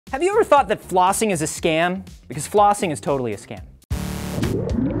Have you ever thought that flossing is a scam? Because flossing is totally a scam.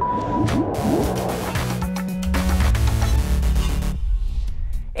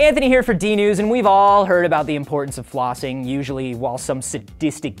 Anthony here for D-News, and we've all heard about the importance of flossing, usually while some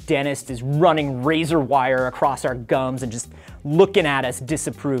sadistic dentist is running razor wire across our gums and just looking at us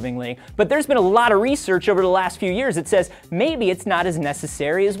disapprovingly. But there's been a lot of research over the last few years that says maybe it's not as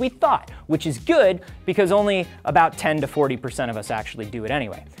necessary as we thought, which is good because only about 10 to 40% of us actually do it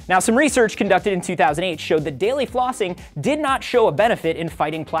anyway. Now, some research conducted in 2008 showed that daily flossing did not show a benefit in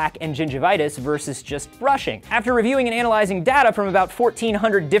fighting plaque and gingivitis versus just brushing. After reviewing and analyzing data from about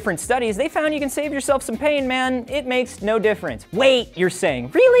 1,400 different studies, they found you can save yourself some pain, man. It makes no difference. Wait, you're saying,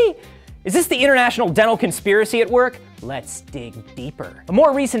 really? Is this the international dental conspiracy at work? Let's dig deeper. A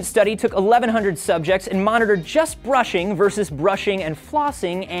more recent study took 1,100 subjects and monitored just brushing versus brushing and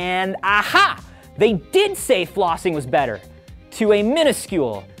flossing, and aha! They did say flossing was better. To a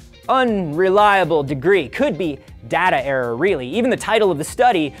minuscule, unreliable degree. Could be data error, really. Even the title of the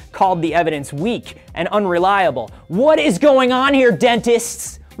study called the evidence weak and unreliable. What is going on here,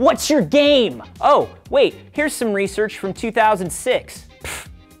 dentists? What's your game? Oh, wait, here's some research from 2006. Pfft,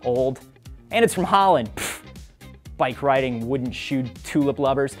 old. And it's from Holland. Pfft, bike riding, wooden shoed tulip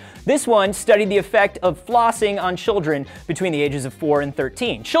lovers. This one studied the effect of flossing on children between the ages of 4 and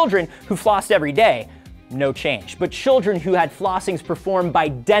 13. Children who flossed every day, no change. But children who had flossings performed by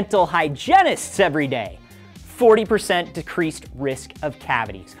dental hygienists every day, 40% decreased risk of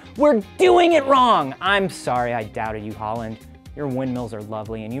cavities. We're doing it wrong. I'm sorry I doubted you, Holland. Your windmills are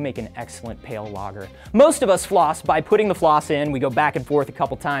lovely and you make an excellent pale lager. Most of us floss by putting the floss in, we go back and forth a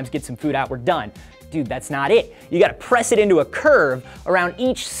couple times, get some food out, we're done. Dude, that's not it. You gotta press it into a curve around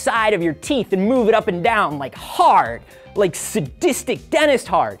each side of your teeth and move it up and down like hard, like sadistic dentist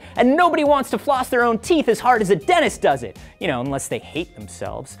hard. And nobody wants to floss their own teeth as hard as a dentist does it, you know, unless they hate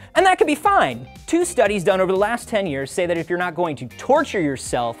themselves. And that could be fine. 2 studies done over the last 10 years say that if you're not going to torture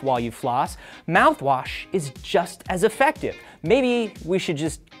yourself while you floss, mouthwash is just as effective. Maybe we should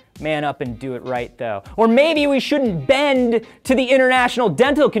just man up and do it right, though. Or maybe we shouldn't bend to the international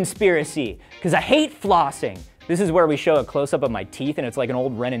dental conspiracy, because I hate flossing. This is where we show a close-up of my teeth and it's like an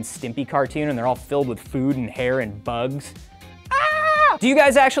old Ren and Stimpy cartoon and they're all filled with food and hair and bugs. Ah! Do you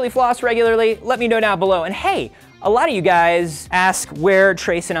guys actually floss regularly? Let me know down below. And hey, a lot of you guys ask where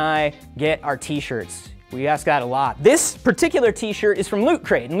Trace and I get our t-shirts. We ask that a lot. This particular t-shirt is from Loot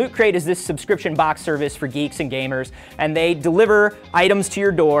Crate, and Loot Crate is this subscription box service for geeks and gamers, and they deliver items to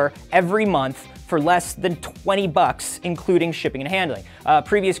your door every month for less than 20 bucks, including shipping and handling.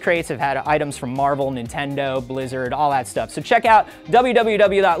 Previous crates have had items from Marvel, Nintendo, Blizzard, all that stuff. So check out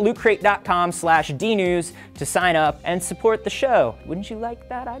www.lootcrate.com/dnews to sign up and support the show. Wouldn't you like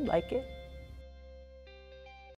that? I'd like it.